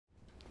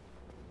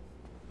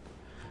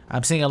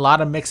I'm seeing a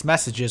lot of mixed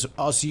messages.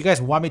 Oh, so you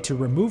guys want me to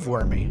remove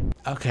Wormy?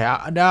 Okay,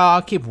 no,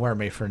 I'll keep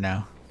Wormy for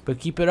now. But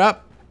keep it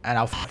up, and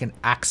I'll fucking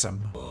axe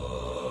him.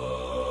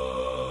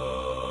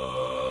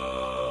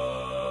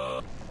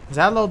 Is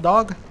that a little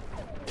dog?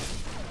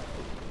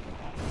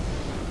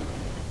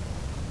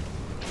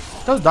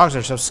 Those dogs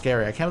are so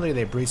scary. I can't believe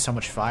they breathe so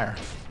much fire.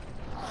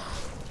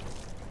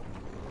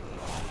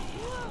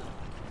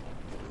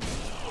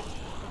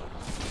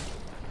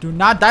 Do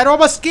not die to a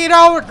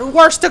mosquito!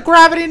 Worse to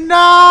gravity,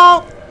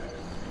 no!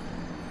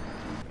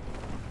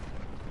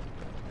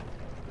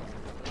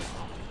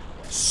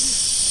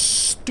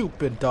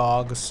 Stupid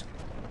dogs.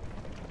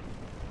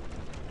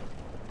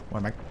 What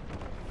am I?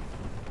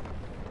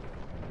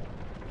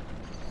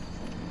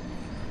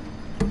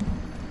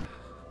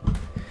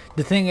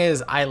 The thing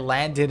is, I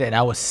landed and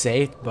I was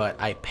safe, but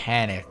I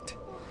panicked.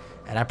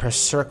 And I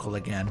pressed circle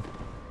again.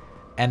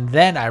 And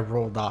then I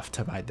rolled off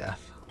to my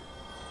death.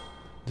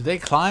 Do they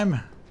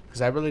climb?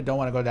 Because I really don't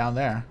want to go down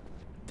there.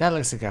 That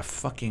looks like a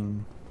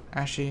fucking...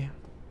 Actually...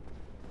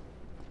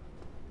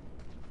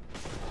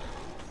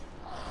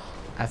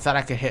 I thought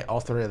I could hit all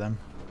three of them.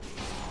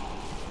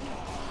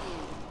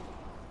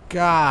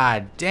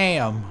 God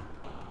damn.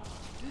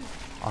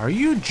 Are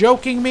you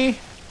joking me?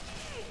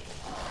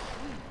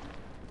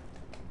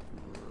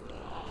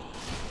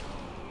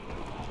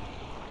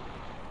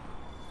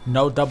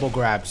 No double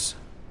grabs.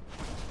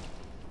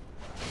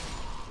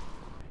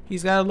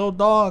 He's got a little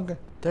dog.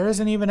 There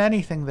isn't even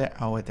anything there.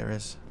 Oh, wait, there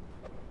is.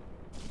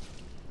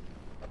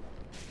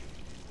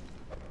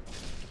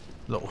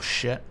 Little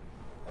shit.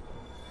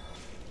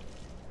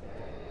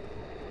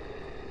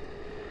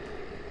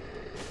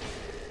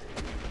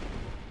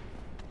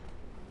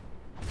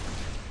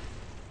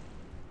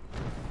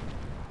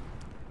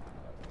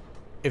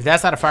 If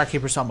that's not a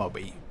firekeeper, someone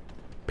will be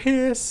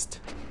pissed.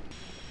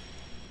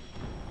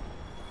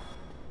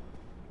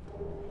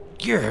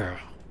 Yeah.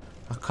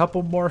 A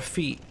couple more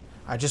feet.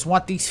 I just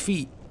want these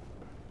feet.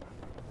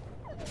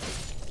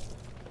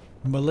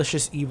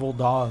 Malicious evil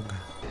dog.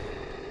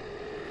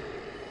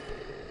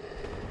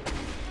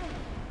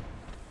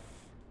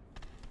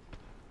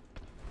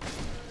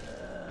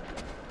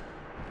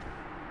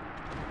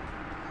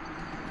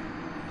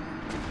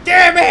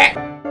 Damn it!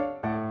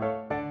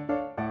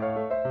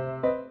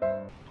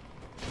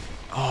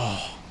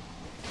 Oh.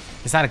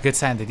 It's not a good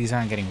sign that these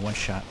aren't getting one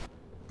shot.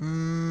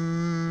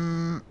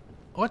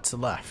 What's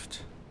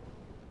left?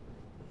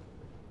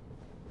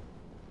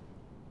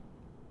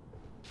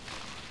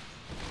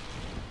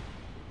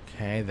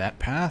 Okay, that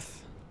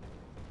path.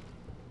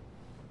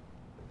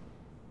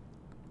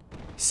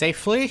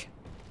 Safely?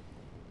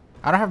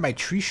 I don't have my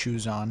tree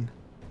shoes on.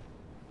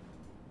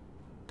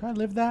 Do I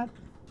live that?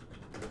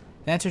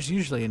 The answer's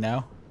usually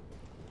no.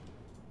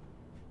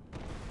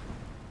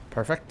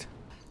 Perfect.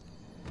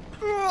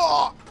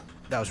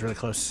 That was really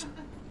close.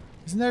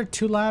 Isn't there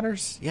 2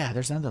 ladders? Yeah,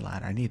 there's another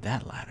ladder. I need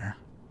that ladder.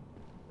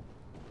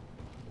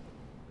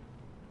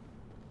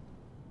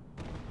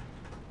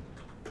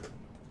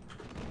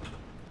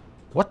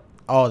 What?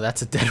 Oh,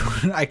 that's a dead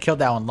one. I killed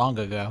that one long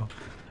ago.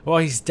 Well,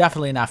 he's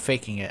definitely not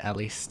faking it, at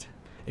least.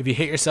 If you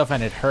hit yourself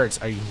and it hurts,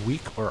 are you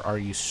weak or are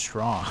you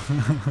strong?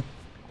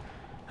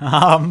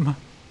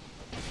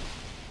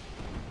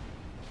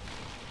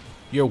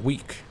 You're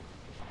weak.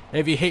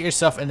 If you hit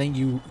yourself and then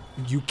you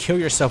kill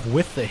yourself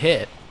with the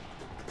hit,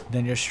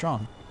 then you're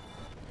strong.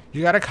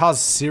 You gotta cause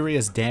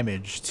serious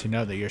damage to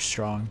know that you're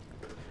strong.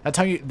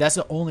 That's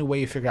the only way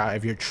you figure out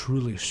if you're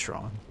truly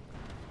strong.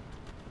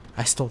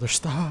 I stole their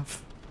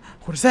stuff.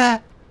 What is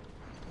that?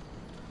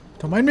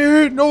 Don't mind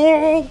me.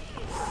 No.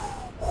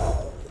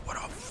 What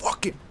a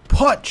fucking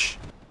punch.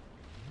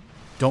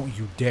 Don't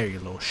you dare, you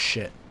little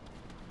shit.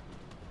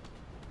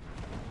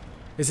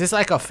 Is this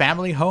like a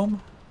family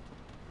home?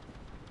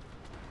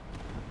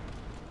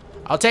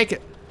 I'll take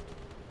it.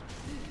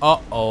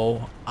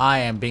 Uh-oh. I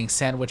am being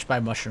sandwiched by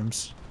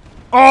mushrooms.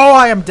 Oh,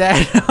 I am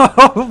dead.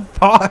 Oh,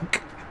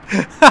 fuck.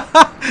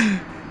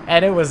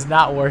 And it was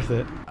not worth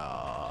it.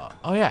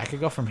 Oh, yeah. I could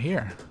go from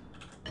here.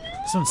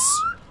 This one's...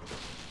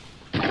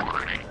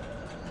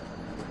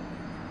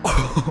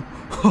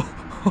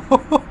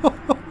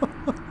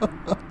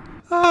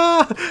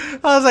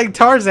 I was like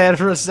Tarzan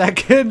for a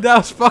second. That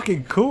was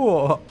fucking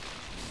cool.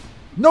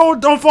 No,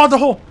 don't fall in the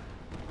hole.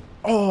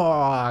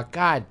 Oh,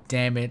 god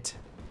damn it.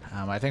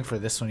 I think for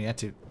this one you have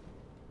to...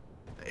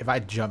 If I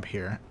jump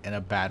here in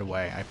a bad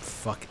way,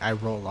 I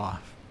roll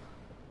off.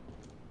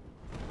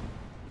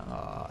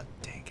 Oh,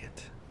 dang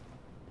it.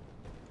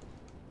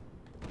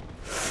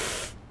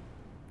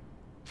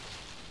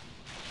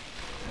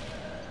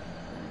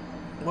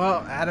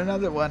 Well, add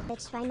another one.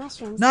 Let's try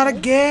mushrooms. Not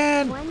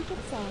again! One could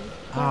say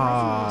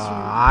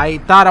I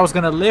thought I was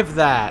gonna live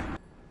that.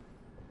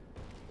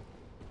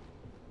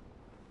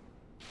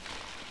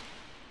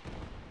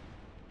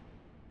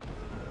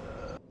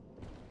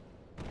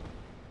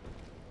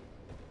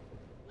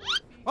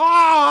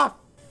 Oh!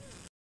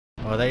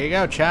 Well, there you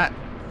go, chat.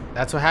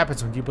 That's what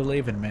happens when you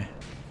believe in me.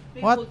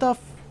 What the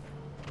f...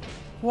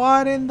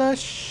 What in the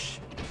sh...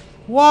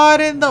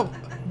 What in the...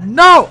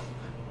 No!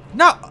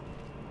 No!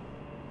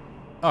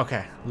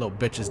 Okay, little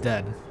bitch is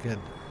dead. Good.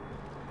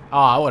 Oh,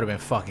 I would have been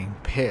fucking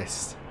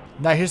pissed.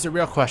 Now here's the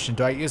real question.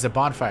 Do I use a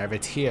bonfire if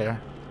it's here?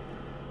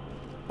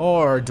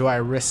 Or do I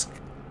risk...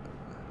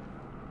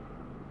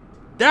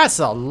 That's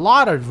a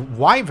lot of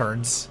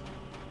wyverns.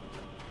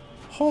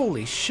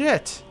 Holy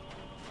shit.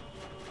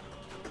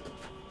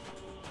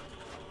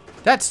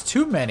 That's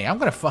too many. I'm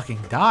gonna fucking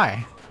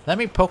die. Let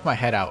me poke my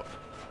head out.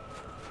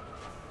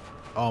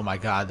 Oh my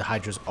god, the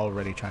Hydra's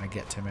already trying to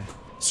get to me.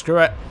 Screw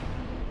it.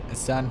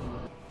 It's done.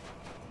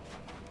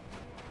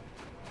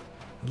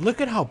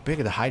 Look at how big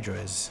the Hydra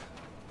is.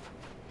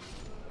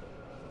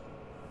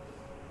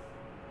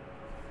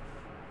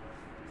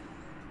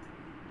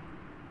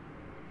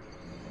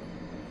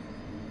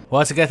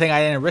 Well, it's a good thing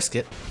I didn't risk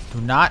it.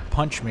 Do not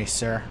punch me,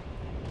 sir.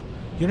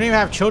 You don't even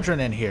have children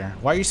in here.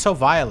 Why are you so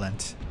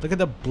violent? Look at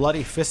the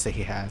bloody fist that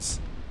he has.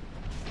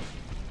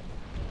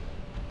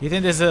 You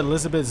think this is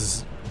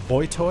Elizabeth's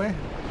boy toy?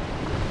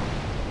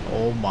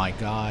 Oh my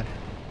god.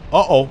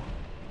 Uh-oh.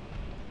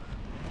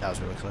 That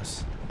was really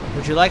close.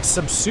 Would you like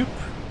some soup?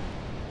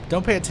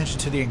 Don't pay attention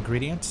to the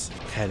ingredients.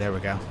 Okay, there we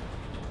go.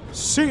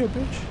 See ya,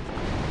 bitch.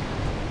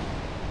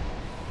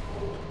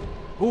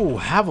 Ooh,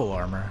 Havel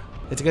armor.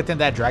 It's a good thing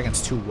that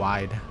dragon's too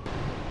wide.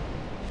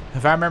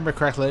 If I remember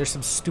correctly, there's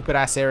some stupid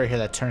ass area here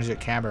that turns your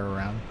camera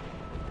around.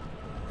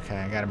 Okay,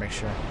 I gotta make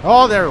sure.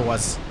 Oh, there it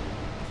was.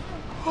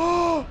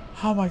 Oh,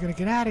 how am I gonna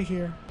get out of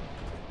here?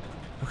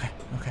 Okay,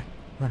 okay.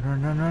 Run,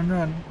 run, run, run,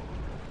 run.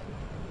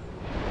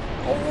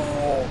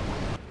 Oh!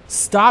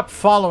 Stop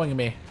following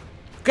me.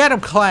 Get him,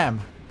 Clam.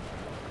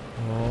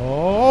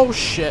 Oh,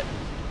 shit.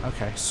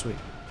 Okay, sweet.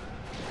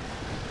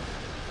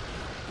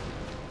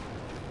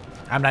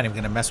 I'm not even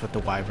gonna mess with the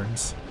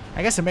wyverns.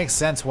 I guess it makes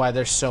sense why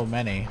there's so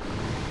many.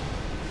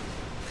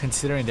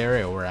 Considering the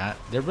area we're at,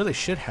 there really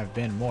should have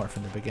been more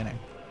from the beginning.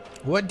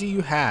 What do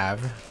you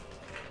have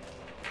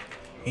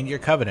in your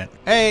covenant?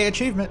 Hey,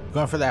 achievement.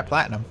 Going for that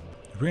platinum.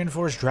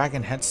 Reinforced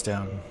dragon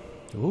headstone.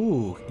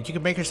 Ooh, you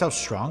can make yourself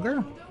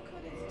stronger?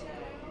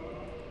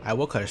 I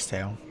will cut his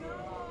tail.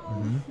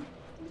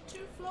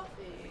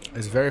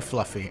 It's very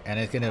fluffy, and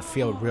it's gonna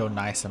feel real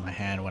nice in my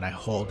hand when I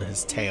hold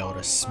his tail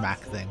to smack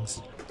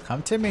things.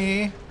 Come to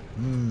me.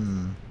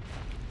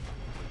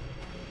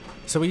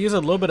 So we use a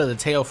little bit of the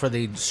tail for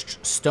the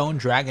stone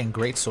dragon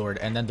greatsword,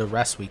 and then the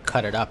rest we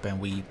cut it up and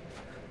we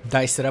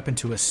dice it up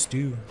into a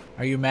stew.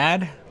 Are you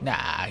mad?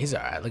 Nah, he's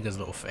alright. Look at his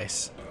little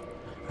face.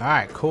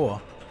 Alright, cool.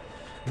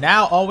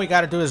 Now all we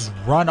gotta do is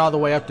run all the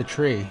way up the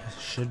tree.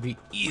 Should be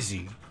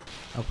easy.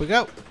 Up we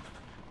go.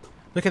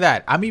 Look at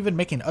that. I'm even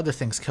making other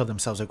things kill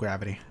themselves with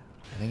gravity.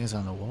 I think it's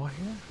on the wall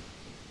here.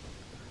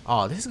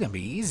 Oh, this is gonna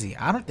be easy.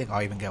 I don't think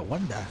I'll even get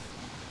one death.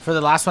 For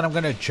the last one, I'm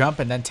gonna jump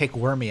and then take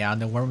Wormy out,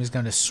 and then Wormy's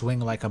gonna swing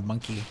like a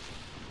monkey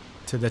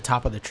to the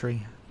top of the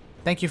tree.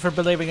 Thank you for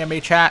believing in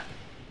me, chat.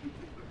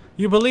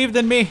 You believed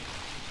in me.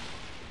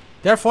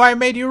 Therefore, I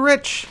made you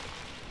rich.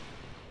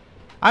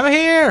 I'm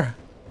here.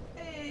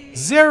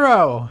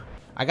 0.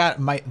 I got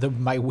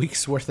my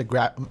week's worth of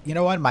you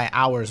know what? My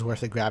hour's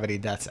worth of gravity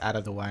deaths out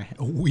of the way.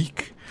 A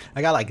week.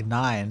 I got like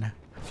 9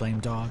 flame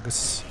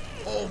dogs.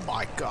 Oh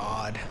my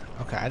god.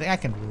 Okay, I think I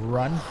can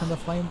run from the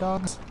flame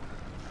dogs.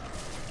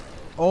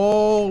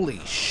 Holy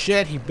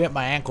shit, he bit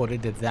my ankle and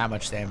it did that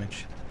much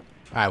damage.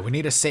 Alright, we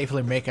need to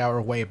safely make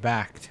our way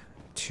back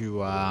to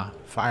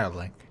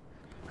Firelink.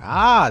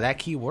 Ah, that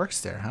key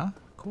works there, huh?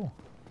 Cool.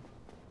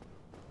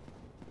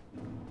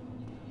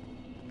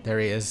 There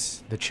he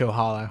is, the Chill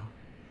Hollow.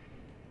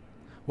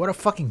 What a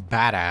fucking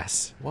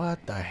badass.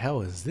 What the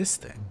hell is this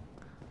thing?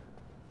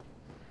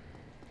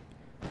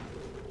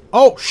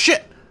 Oh,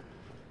 shit!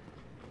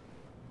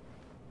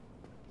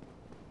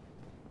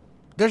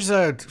 There's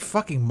a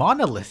fucking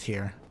monolith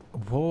here.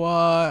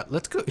 What?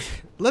 Let's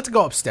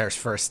go upstairs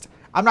first.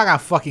 I'm not gonna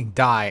fucking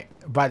die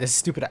by this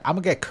stupid... I'm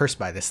gonna get cursed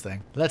by this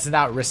thing. Let's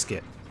not risk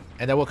it.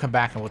 And then we'll come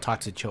back and we'll talk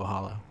to Chill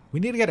Hollow.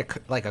 We need to get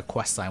a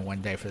quest line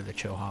one day for the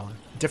Chill Hollow.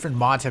 Different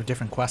mods have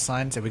different quest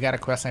lines. If we got a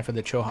quest line for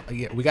the Chill Hollow,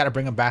 yeah, we gotta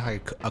bring them back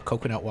like a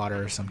coconut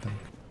water or something.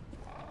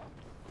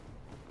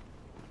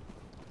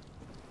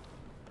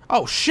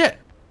 Oh, shit!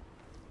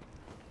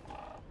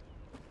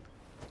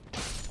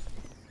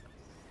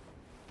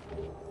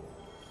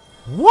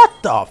 What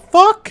the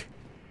fuck?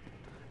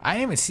 I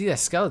didn't even see that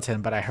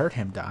skeleton, but I heard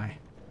him die.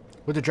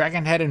 Would the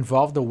dragon head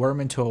involve the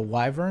worm into a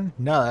wyvern?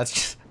 No,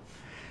 that's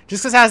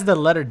just because it has the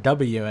letter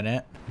W in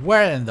it.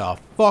 Where in the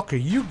fuck are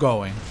you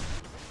going?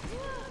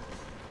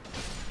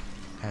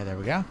 Okay, there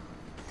we go.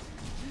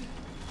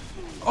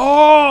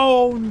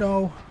 Oh,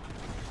 no.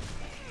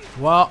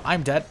 Well,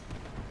 I'm dead.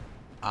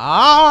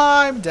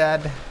 I'm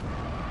dead.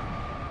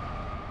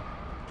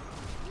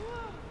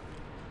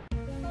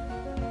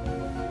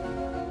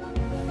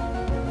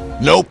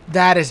 Nope.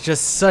 That is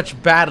just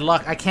such bad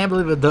luck. I can't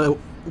believe it.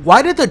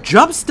 Why did the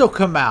jump still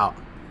come out?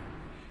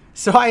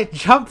 So I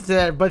jumped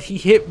there, but he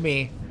hit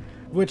me,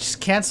 which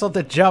canceled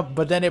the jump,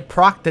 but then it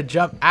procced the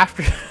jump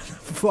after the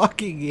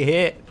fucking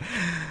hit.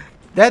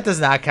 That does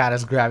not count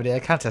as gravity.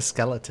 That counts as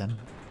skeleton.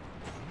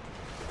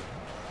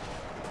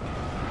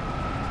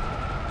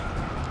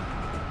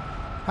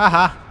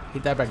 Haha. He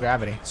died by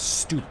gravity.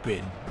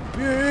 Stupid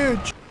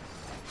bitch.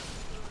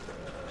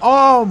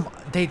 Oh,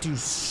 they do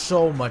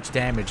so much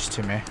damage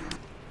to me.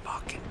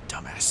 Fucking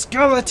dumbass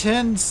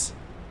skeletons.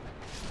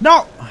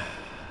 No.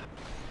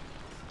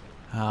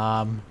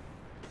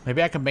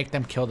 Maybe I can make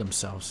them kill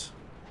themselves.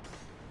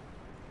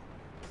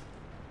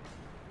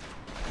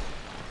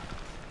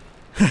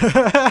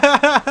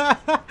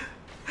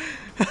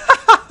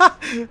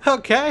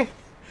 Okay.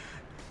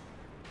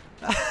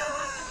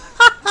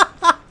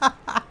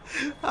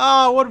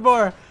 Oh, one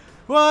more.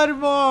 One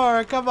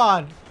more. Come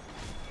on.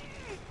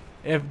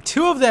 If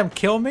two of them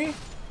kill me,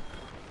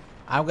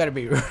 I'm going to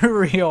be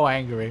real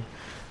angry.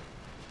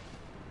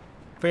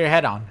 Put your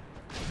head on.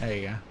 There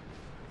you go.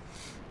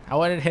 I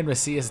wanted him to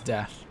see his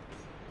death.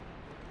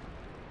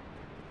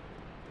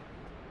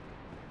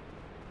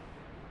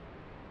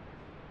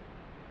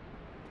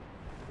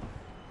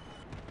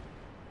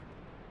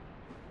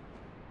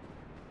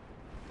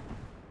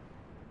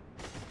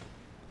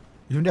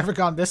 You've never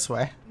gone this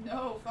way.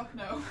 No, fuck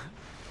no.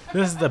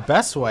 This is the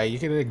best way. You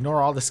can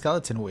ignore all the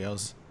skeleton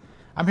wheels.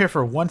 I'm here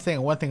for one thing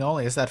and one thing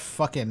only. Is that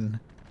fucking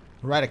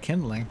rite of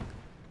kindling.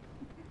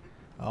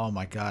 Oh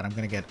my god, I'm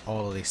gonna get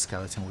all of these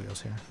skeleton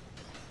wheels here.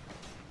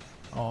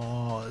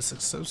 Oh, this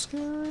looks so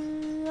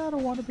scary. I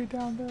don't want to be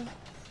down there.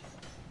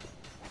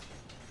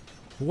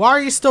 Why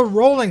are you still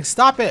rolling?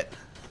 Stop it.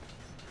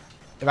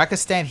 If I could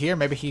stand here,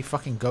 maybe he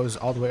fucking goes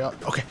all the way up.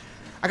 Okay,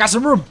 I got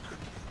some room.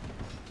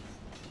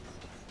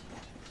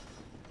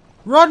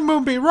 Run,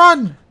 Moonbee,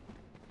 run!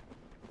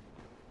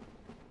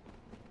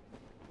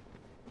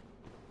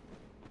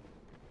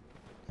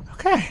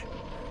 Okay.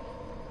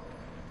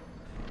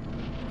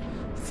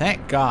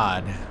 Thank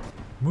God.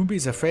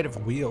 Moonbee's afraid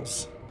of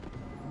wheels.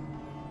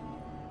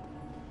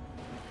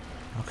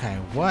 Okay,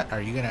 what? Are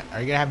you gonna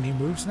have new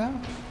moves now?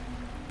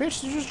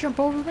 Bitch, did you just jump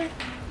over me?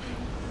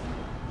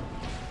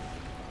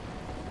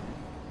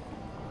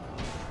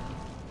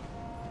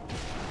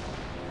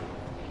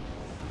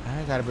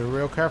 I gotta be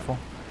real careful.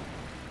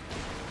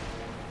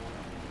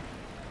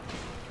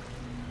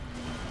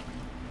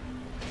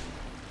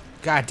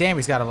 God damn,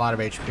 he's got a lot of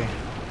HP.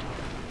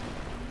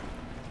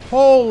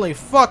 Holy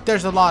fuck,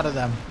 there's a lot of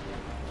them.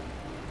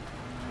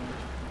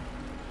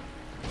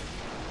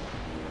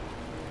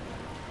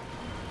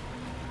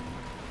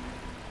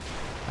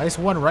 At least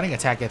one running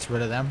attack gets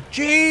rid of them.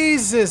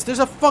 Jesus, there's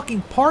a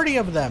fucking party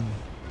of them.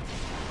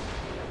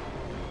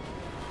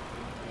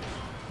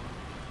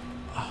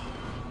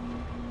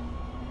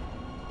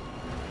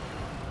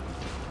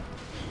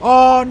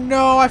 Oh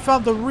no, I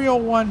found the real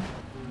one.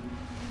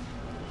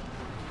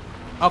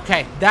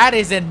 Okay, that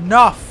is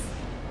enough.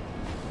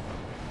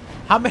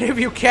 How many of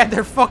you can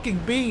there fucking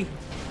be?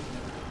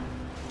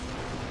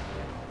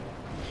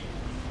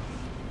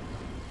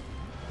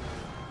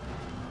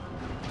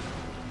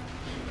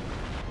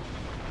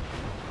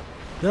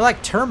 They're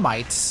like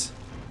termites.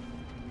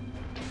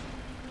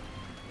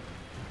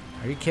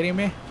 Are you kidding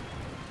me?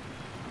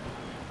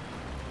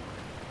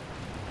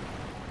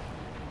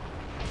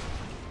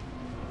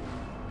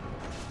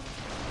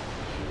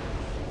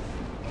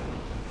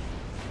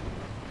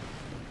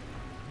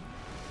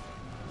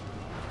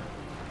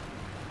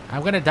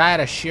 I'm gonna die out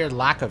of sheer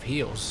lack of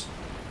heals.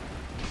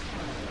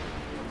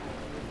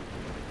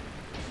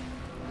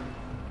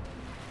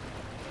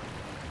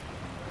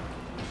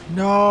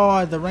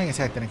 No, the ring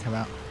attack didn't come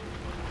out.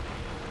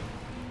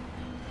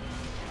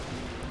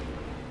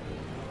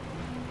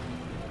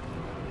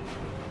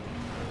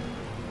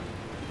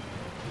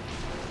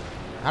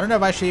 I don't know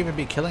if I should even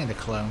be killing the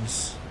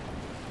clones.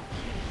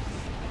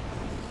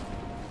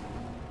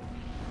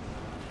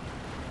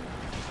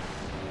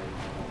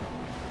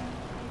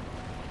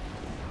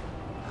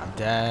 I'm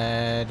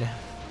dead.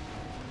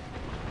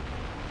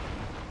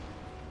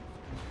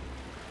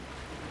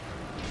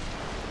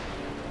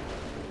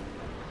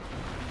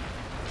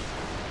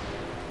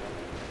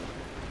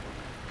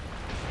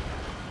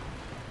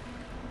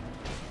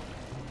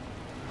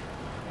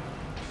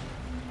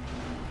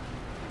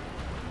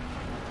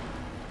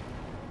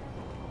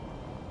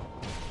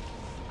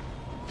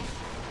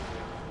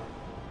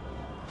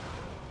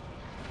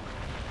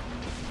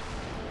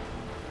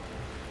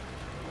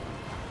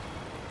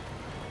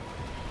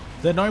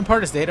 The annoying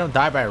part is they don't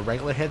die by a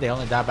regular hit, they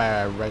only die by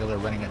a regular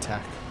running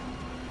attack.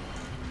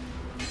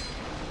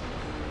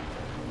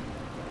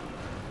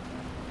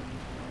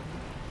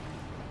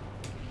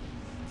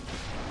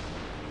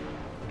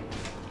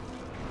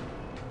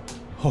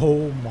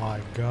 Oh my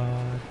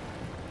god.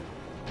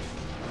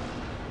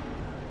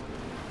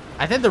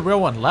 I think the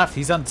real one left.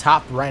 He's on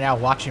top right now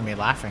watching me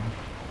laughing.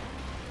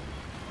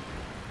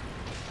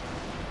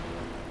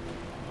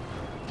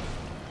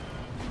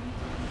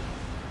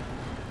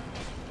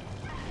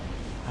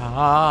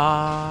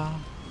 Ah.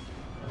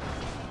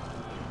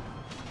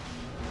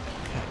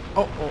 Okay.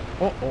 Oh, oh,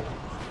 oh, oh.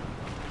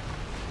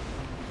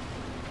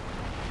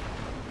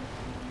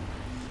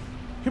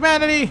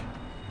 Humanity!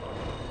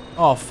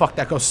 Oh, fuck,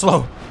 that goes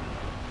slow.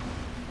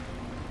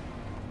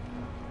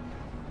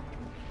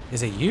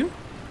 Is it you?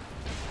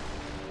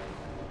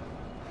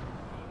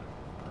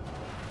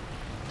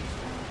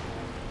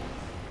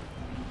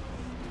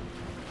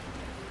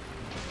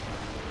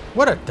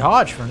 What a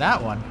dodge from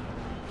that one.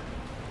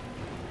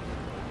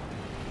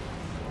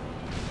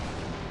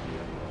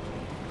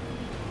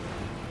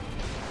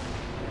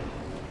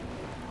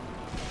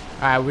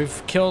 Alright,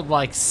 we've killed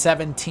like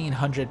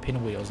 1,700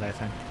 pinwheels, I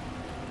think.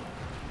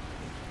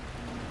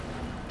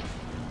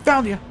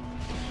 Found you!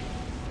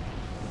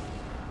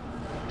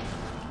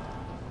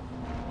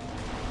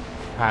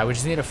 Alright, we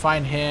just need to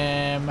find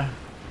him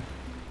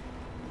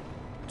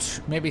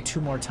maybe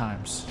 2 more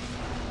times.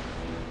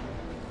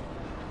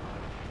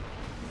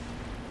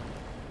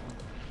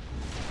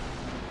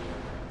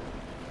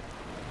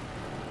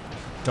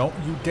 Don't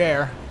you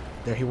dare.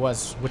 There he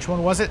was. Which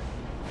one was it?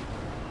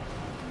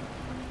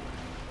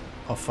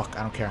 Oh, fuck.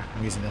 I don't care.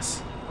 I'm using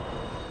this.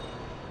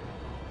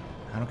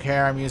 I don't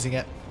care. I'm using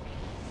it.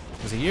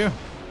 Was it you?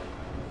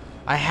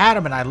 I had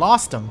him and I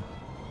lost him.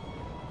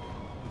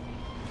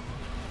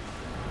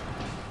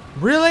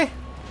 Really?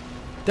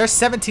 There's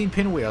 17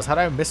 pinwheels. How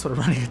did I miss with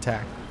a running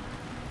attack?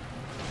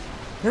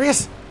 There he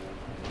is.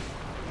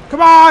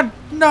 Come on.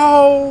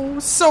 No.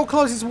 So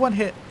close. He's 1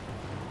 hit.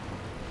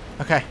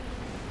 Okay.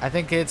 I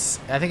think it's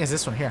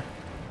this one here.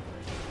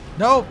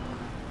 Nope.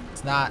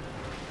 It's not.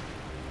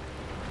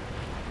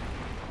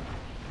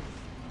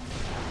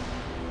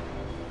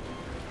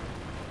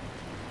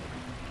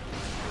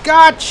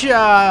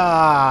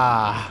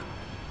 Gotcha!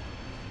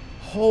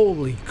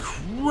 Holy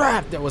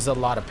crap, that was a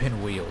lot of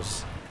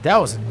pinwheels. That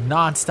was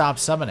non-stop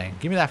summoning.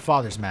 Give me that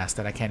father's mask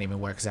that I can't even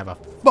wear because I have a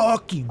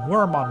fucking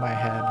worm on my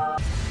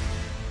head.